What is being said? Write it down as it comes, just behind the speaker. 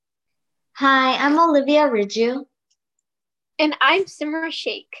Hi, I'm Olivia Ridju. And I'm Simra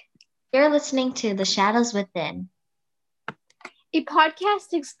Sheikh. You're listening to The Shadows Within. A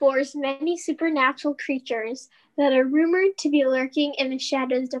podcast explores many supernatural creatures that are rumored to be lurking in the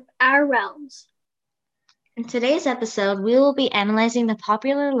shadows of our realms. In today's episode, we will be analyzing the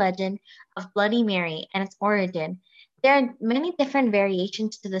popular legend of Bloody Mary and its origin. There are many different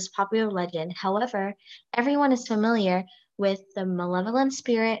variations to this popular legend. However, everyone is familiar with the malevolent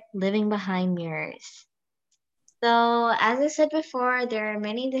spirit living behind mirrors. So, as I said before, there are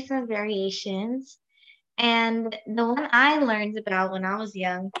many different variations. And the one I learned about when I was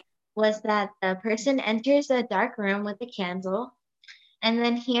young was that the person enters a dark room with a candle, and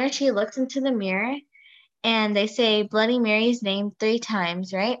then he or she looks into the mirror and they say Bloody Mary's name 3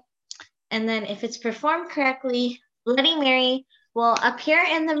 times, right? And then if it's performed correctly, Bloody Mary will appear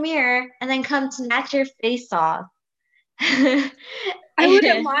in the mirror and then come to snatch your face off. I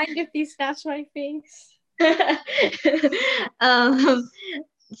wouldn't mind if they snatched my face. um,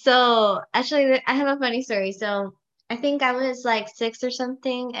 so actually, I have a funny story. So I think I was like 6 or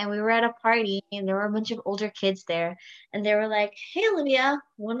something, and we were at a party, and there were a bunch of older kids there, and they were like, "Hey, Olivia,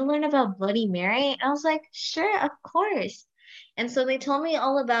 want to learn about Bloody Mary?" And I was like, "Sure, of course." And so they told me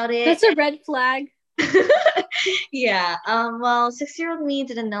all about it. That's a red flag. Yeah. Well, 6-year-old me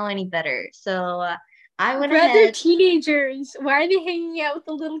didn't know any better, so I went But they're ahead. teenagers. Why are they hanging out with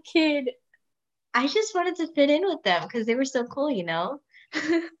a little kid? I just wanted to fit in with them because they were so cool, you know.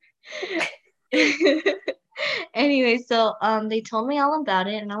 Anyway, so they told me all about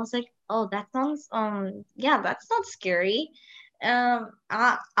it and I was like, "Oh, that sounds yeah, that's not scary.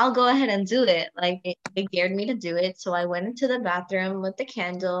 I'll go ahead and do it." Like they dared me to do it, so I went into the bathroom with the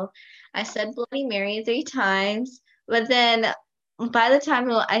candle. I said Bloody Mary 3 times, but then by the time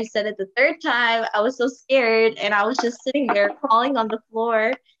I said it the third time, I was so scared and I was just sitting there crawling on the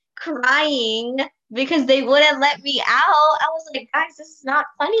floor, crying because they wouldn't let me out. I was like, "Guys, this is not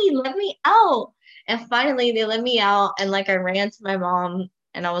funny. Let me out." And finally, they let me out, and like I ran to my mom,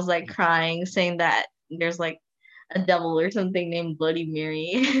 and I was like crying, saying that there's like a devil or something named Bloody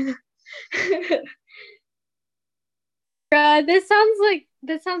Mary.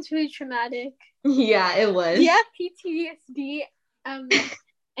 That sounds really traumatic. Yeah, it Do you was. have PTSD?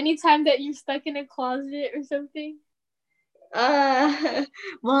 Anytime that you're stuck in a closet or something? Uh,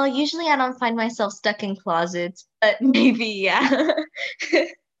 well, usually I don't find myself stuck in closets, but maybe, yeah.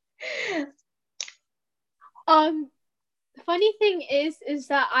 Um, the funny thing is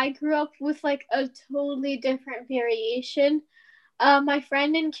that I grew up with like a totally different variation. My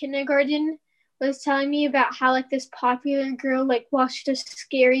friend in kindergarten was telling me about how like this popular girl like watched a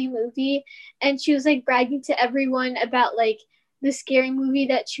scary movie and she was like bragging to everyone about like the scary movie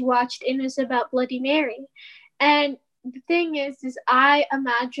that she watched and it was about Bloody Mary. And the thing is I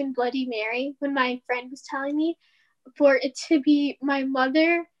imagined Bloody Mary when my friend was telling me for it to be my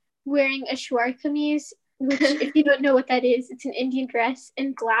mother wearing a shalwar kameez, which if you don't know what that is, it's an Indian dress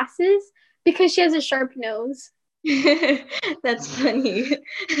and glasses because she has a sharp nose. That's funny.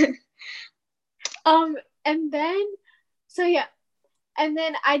 Um, and then, so yeah, and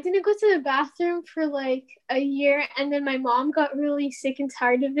then I didn't go to the bathroom for like a year, and then my mom got really sick and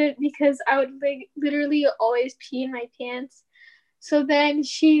tired of it because I would like literally always pee in my pants. So then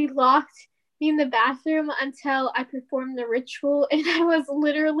she locked me in the bathroom until I performed the ritual, and I was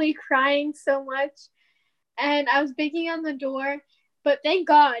literally crying so much, and I was banging on the door, but thank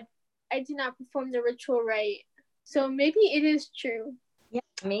God I did not perform the ritual right. So maybe it is true. Yeah,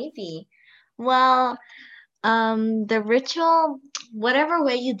 maybe. Well, the ritual, whatever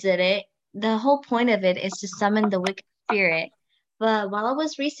way you did it, the whole point of it is to summon the wicked spirit. But while I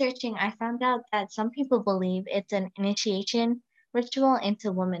was researching, I found out that some people believe it's an initiation ritual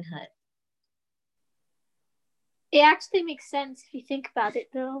into womanhood. It actually makes sense if you think about it,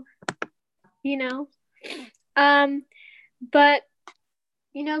 though. You know, um, but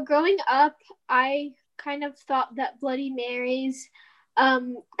growing up, I kind of thought that Bloody Marys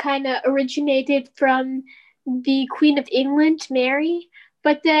kind of originated from the Queen of England, Mary.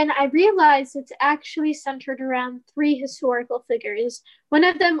 But then I realized it's actually centered around three historical figures. One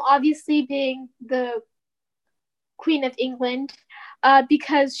of them, obviously, being the Queen of England,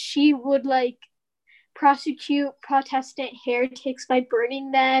 because she would like prosecute Protestant heretics by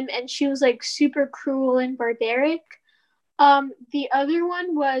burning them, and she was like super cruel and barbaric. The other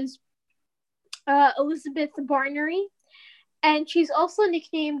one was Elizabeth Barnary, and she's also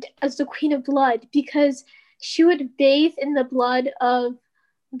nicknamed as the Queen of Blood because she would bathe in the blood of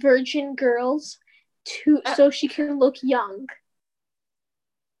virgin girls to Uh, so she can look young.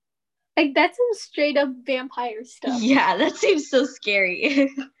 Like that's some straight up vampire stuff. yeah, that seems so scary.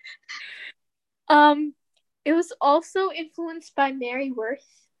 Um, it was also influenced by Mary Worth,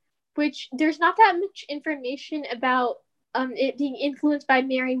 which there's not that much information about it being influenced by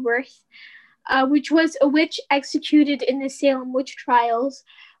Mary Worth, which was a witch executed in the Salem witch trials.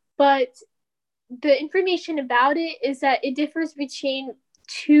 But the information about it is that it differs between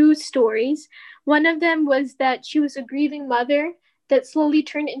two stories. One of them was that she was a grieving mother that slowly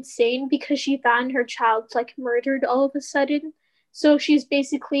turned insane because she found her child like murdered all of a sudden. So she's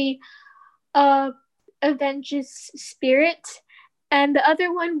basically a vengeance spirit. And the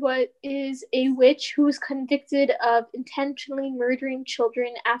other one is a witch who was convicted of intentionally murdering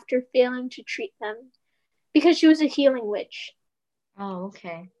children after failing to treat them because she was a healing witch. Oh,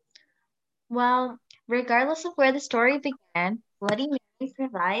 okay. Well, regardless of where the story began, Bloody Mary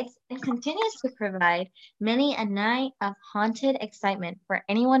provides and continues to provide many a night of haunted excitement for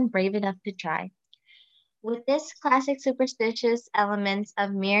anyone brave enough to try. With this classic superstitious elements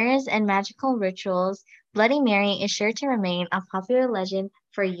of mirrors and magical rituals, Bloody Mary is sure to remain a popular legend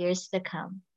for years to come.